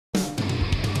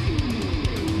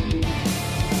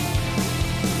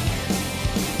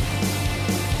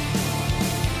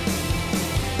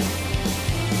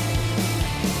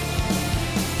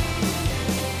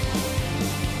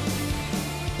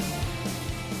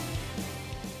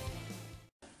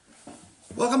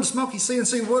Welcome to Smoky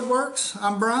CNC Woodworks.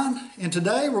 I'm Brian, and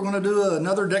today we're going to do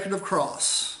another decorative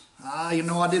cross. I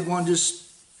did one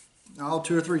just 2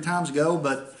 or 3 times ago,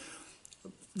 but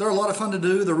they're a lot of fun to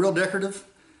do. They're real decorative,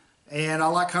 and I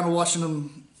like kind of watching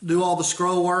them do all the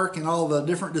scroll work and all the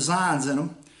different designs in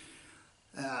them.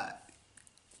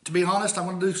 To be honest, I'm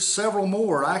going to do several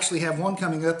more. I actually have one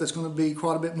coming up that's going to be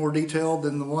quite a bit more detailed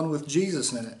than the one with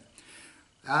Jesus in it.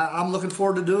 I'm looking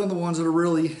forward to doing the ones that are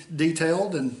really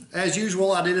detailed, and as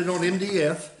usual I did it on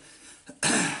MDF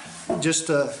just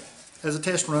as a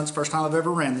test run. It's the first time I've ever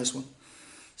ran this one.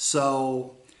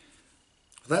 So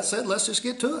with that said, let's just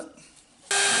get to it.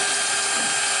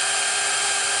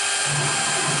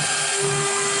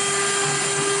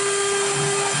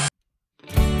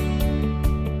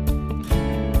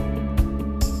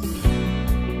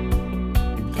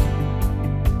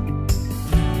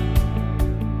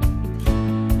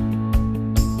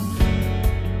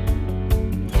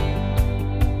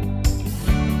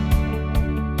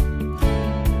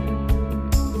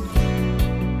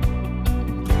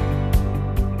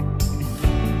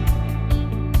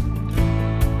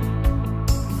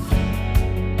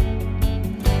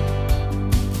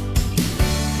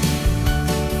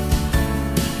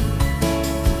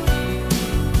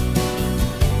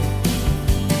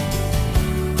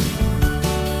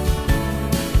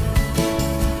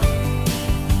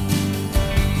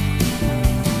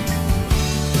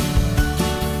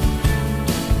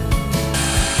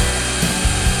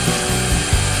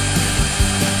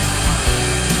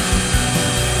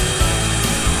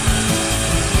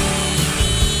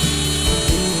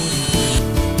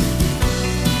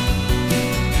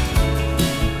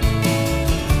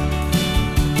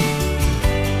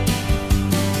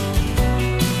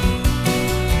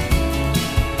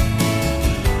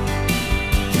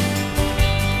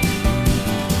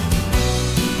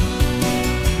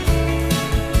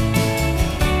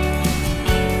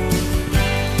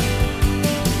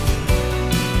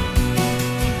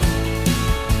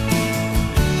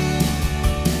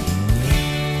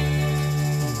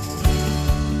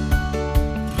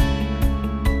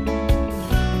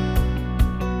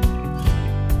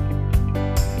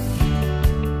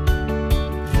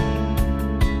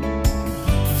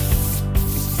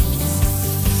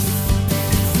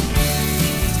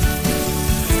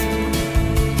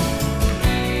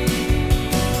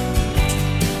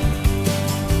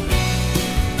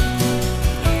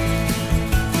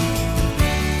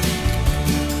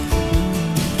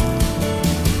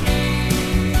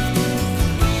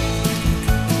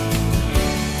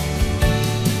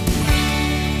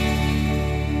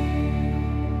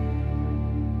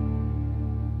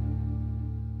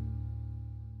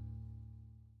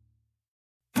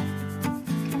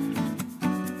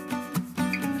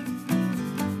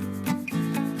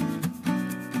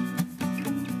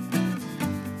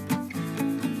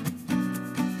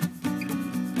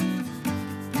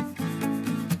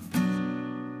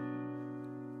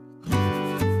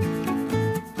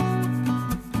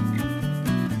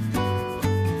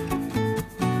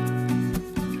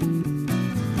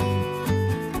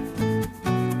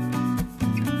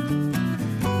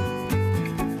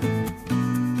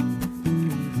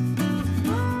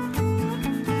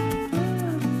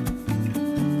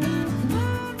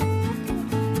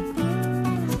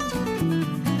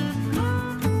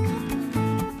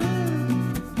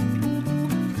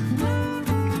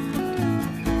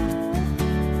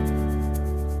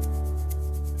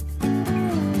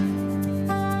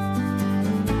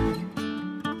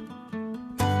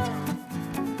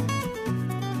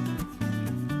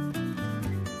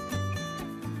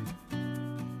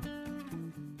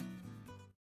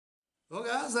 Well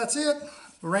guys, that's it.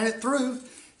 We ran it through.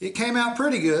 It came out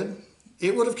pretty good.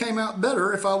 It would have came out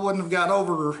better if I wouldn't have got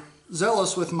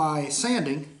overzealous with my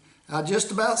sanding. I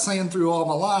just about sanded through all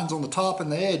my lines on the top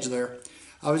and the edge there.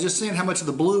 I was just seeing how much of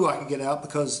the blue I could get out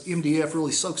because MDF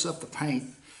really soaks up the paint.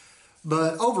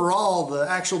 But overall, the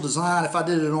actual design, if I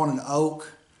did it on an oak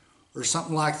or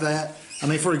something like that, I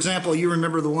mean, for example, if you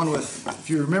remember the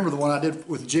one I did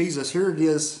with Jesus, here it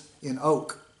is in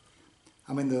oak.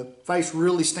 I mean, the face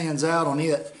really stands out on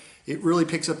it. It really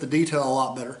picks up the detail a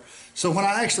lot better. So when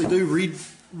I actually do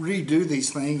redo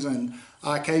these things, and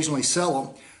I occasionally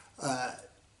sell them,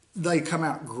 they come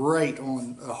out great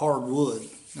on a hard wood.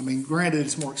 I mean, granted,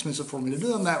 it's more expensive for me to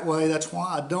do them that way. That's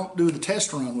why I don't do the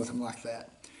test run with them like that.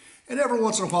 And every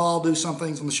once in a while, I'll do some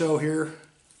things on the show here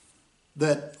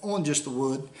that on just the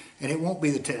wood, and it won't be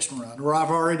the test run, or I've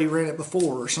already ran it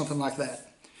before or something like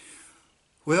that.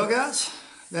 Well, guys,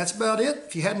 that's about it.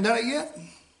 If you hadn't done it yet,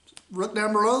 look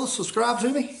down below, subscribe to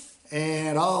me,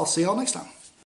 and I'll see y'all next time.